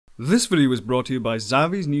This video is brought to you by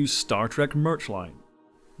Xavi's new Star Trek merch line.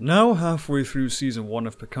 Now halfway through season 1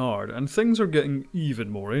 of Picard, and things are getting even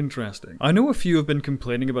more interesting. I know a few have been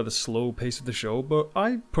complaining about the slow pace of the show, but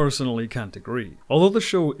I personally can't agree. Although the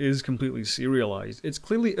show is completely serialized, it's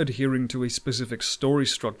clearly adhering to a specific story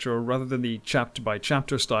structure rather than the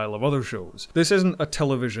chapter-by-chapter style of other shows. This isn't a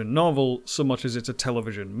television novel so much as it's a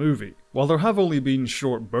television movie. While there have only been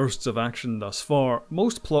short bursts of action thus far,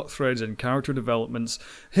 most plot threads and character developments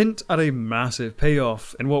hint at a massive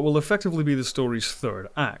payoff in what will effectively be the story's third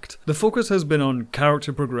act. The focus has been on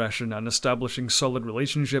character progression and establishing solid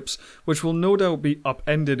relationships, which will no doubt be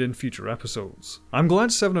upended in future episodes. I'm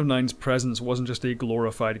glad 7 of 9's presence wasn't just a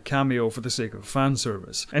glorified cameo for the sake of fan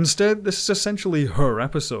service. Instead, this is essentially her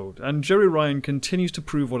episode, and Jeri Ryan continues to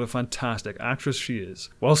prove what a fantastic actress she is.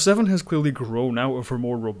 While 7 has clearly grown out of her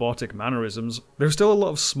more robotic mannerisms, there's still a lot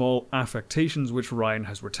of small affectations which Ryan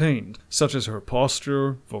has retained, such as her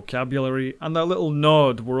posture, vocabulary, and that little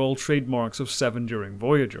nod were all trademarks of 7 during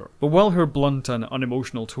Voyager. But while her blunt and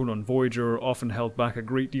unemotional tone on Voyager often held back a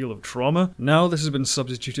great deal of trauma, now this has been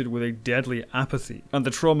substituted with a deadly apathy, and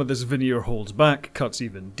the trauma this veneer holds back cuts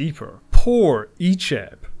even deeper. Poor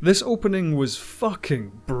Icheb. This opening was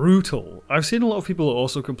fucking brutal. I've seen a lot of people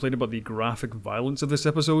also complain about the graphic violence of this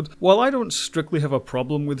episode. While I don't strictly have a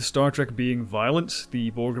problem with Star Trek being violent, the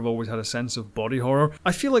Borg have always had a sense of body horror,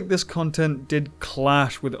 I feel like this content did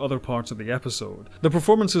clash with other parts of the episode. The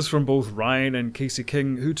performances from both Ryan and Casey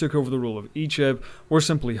King, who took over the role of Icheb, were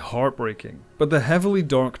simply heartbreaking. But the heavily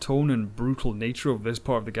dark tone and brutal nature of this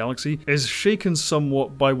part of the galaxy is shaken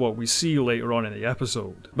somewhat by what we see later on in the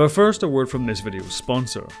episode. But first, a word from this video's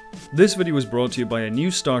sponsor. This video is brought to you by a new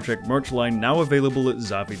Star Trek merch line now available at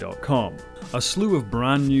Xavi.com. A slew of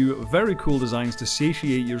brand new, very cool designs to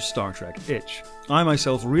satiate your Star Trek itch. I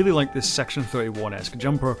myself really like this Section 31-esque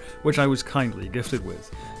jumper, which I was kindly gifted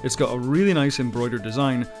with. It's got a really nice embroidered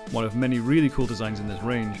design, one of many really cool designs in this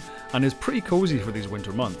range, and is pretty cozy for these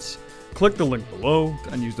winter months. Click the link below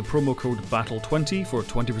and use the promo code BATTLE20 for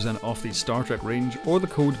 20% off the Star Trek range, or the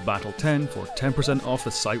code BATTLE10 for 10% off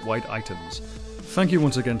the site-wide items. Thank you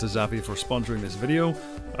once again to Xavi for sponsoring this video,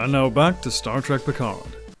 and now back to Star Trek Picard.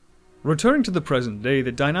 Returning to the present day,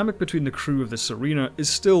 the dynamic between the crew of the Serena is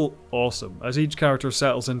still awesome, as each character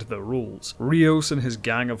settles into their roles. Rios and his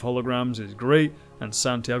gang of holograms is great, and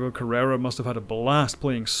Santiago Carrera must have had a blast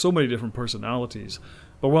playing so many different personalities.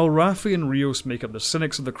 But while Raffi and Rios make up the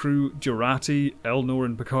cynics of the crew, Jurati, Elnor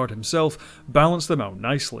and Picard himself balance them out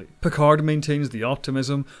nicely. Picard maintains the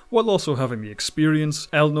optimism, while also having the experience.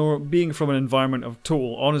 Elnor, being from an environment of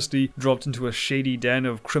total honesty, dropped into a shady den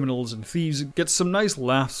of criminals and thieves, gets some nice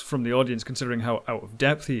laughs from the audience considering how out of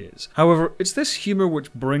depth he is. However, it's this humour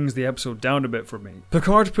which brings the episode down a bit for me.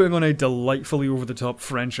 Picard putting on a delightfully over-the-top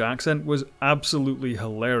French accent was absolutely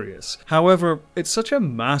hilarious. However, it's such a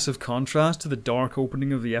massive contrast to the dark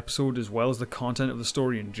opening of the episode as well as the content of the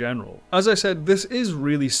story in general. As I said, this is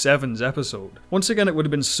really 7's episode. Once again, it would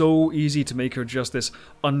have been so easy to make her just this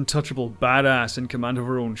untouchable badass in command of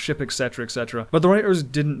her own ship, etc, etc, but the writers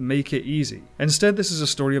didn't make it easy. Instead, this is a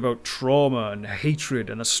story about trauma and hatred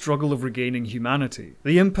and the struggle of regaining humanity.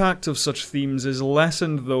 The impact of such themes is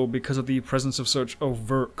lessened though because of the presence of such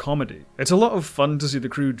overt comedy. It's a lot of fun to see the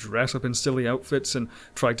crew dress up in silly outfits and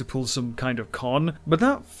try to pull some kind of con, but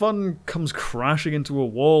that fun comes crashing into a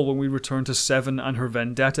wall when we return to 7 and her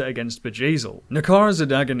vendetta against Bjayzl. Nakkar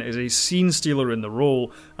Zadagan is a scene stealer in the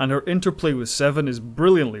role, and her interplay with 7 is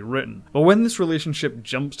brilliantly written. But when this relationship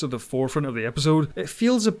jumps to the forefront of the episode, it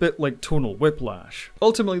feels a bit like tonal whiplash.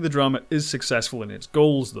 Ultimately, the drama is successful in its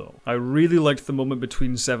goals though. I really liked the moment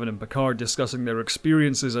between 7 and Picard discussing their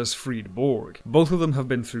experiences as freed Borg. Both of them have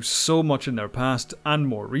been through so much in their past, and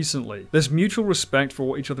more recently. This mutual respect for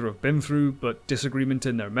what each other have been through, but disagreement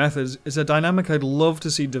in their methods, is a dynamic I'd love to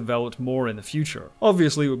see developed more in the future.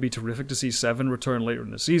 Obviously, it would be terrific to see 7 return later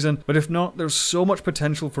in the season, but if not, there's so much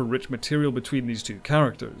potential for rich material between these two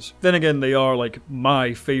characters. Then again, they are like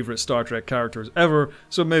my favourite Star Trek characters ever,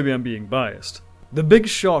 so maybe I'm being biased. The big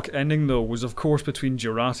shock ending though was of course between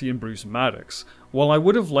Jurati and Bruce Maddox. While I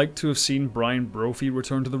would have liked to have seen Brian Brophy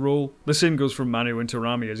return to the role, the same goes for Manu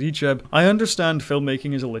Intirami as Icheb, I understand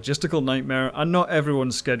filmmaking is a logistical nightmare and not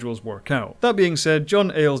everyone's schedules work out. That being said,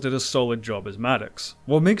 John Ailes did a solid job as Maddox.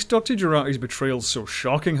 What makes Dr. Jurati's betrayal so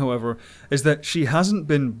shocking, however, is that she hasn't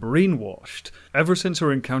been brainwashed. Ever since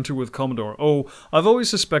her encounter with Commodore O, I've always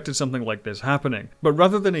suspected something like this happening, but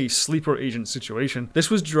rather than a sleeper agent situation, this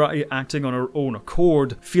was Jurati acting on her own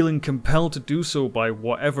accord, feeling compelled to do so by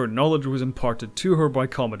whatever knowledge was imparted to her by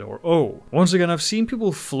Commodore O. Once again, I've seen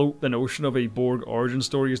people float the notion of a Borg origin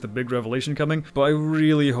story as the big revelation coming, but I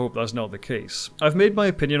really hope that's not the case. I've made my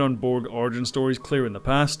opinion on Borg origin stories clear in the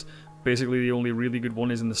past. Basically, the only really good one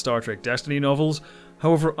is in the Star Trek Destiny novels.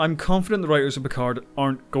 However, I'm confident the writers of Picard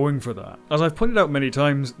aren't going for that. As I've pointed out many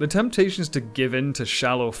times, the temptations to give in to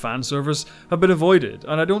shallow fan service have been avoided,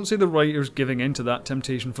 and I don't see the writers giving in to that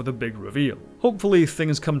temptation for the big reveal. Hopefully,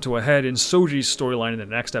 things come to a head in Soji's storyline in the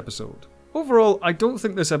next episode. Overall, I don't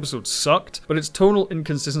think this episode sucked, but its tonal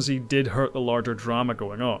inconsistency did hurt the larger drama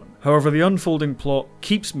going on. However, the unfolding plot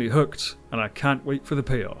keeps me hooked, and I can't wait for the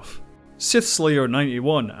payoff.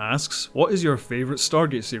 SithSlayer91 asks, what is your favourite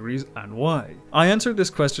Stargate series and why? I answered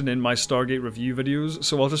this question in my Stargate review videos,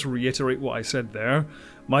 so I'll just reiterate what I said there.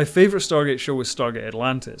 My favourite Stargate show is Stargate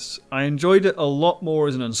Atlantis. I enjoyed it a lot more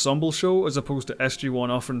as an ensemble show as opposed to SG-1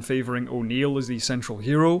 often favouring O'Neill as the central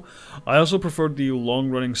hero. I also preferred the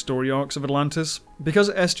long-running story arcs of Atlantis.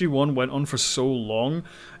 Because SG-1 went on for so long,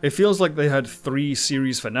 it feels like they had 3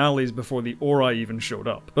 series finales before the Ori even showed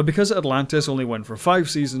up. But because Atlantis only went for 5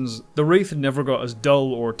 seasons, the Wraith never got as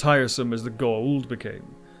dull or tiresome as the Goa'uld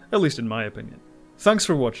became. At least in my opinion. Thanks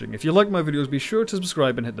for watching. If you like my videos, be sure to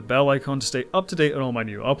subscribe and hit the bell icon to stay up to date on all my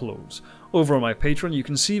new uploads. Over on my Patreon, you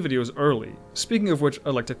can see videos early. Speaking of which,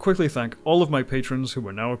 I'd like to quickly thank all of my patrons who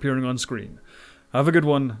are now appearing on screen. Have a good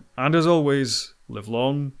one, and as always, live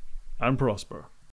long and prosper.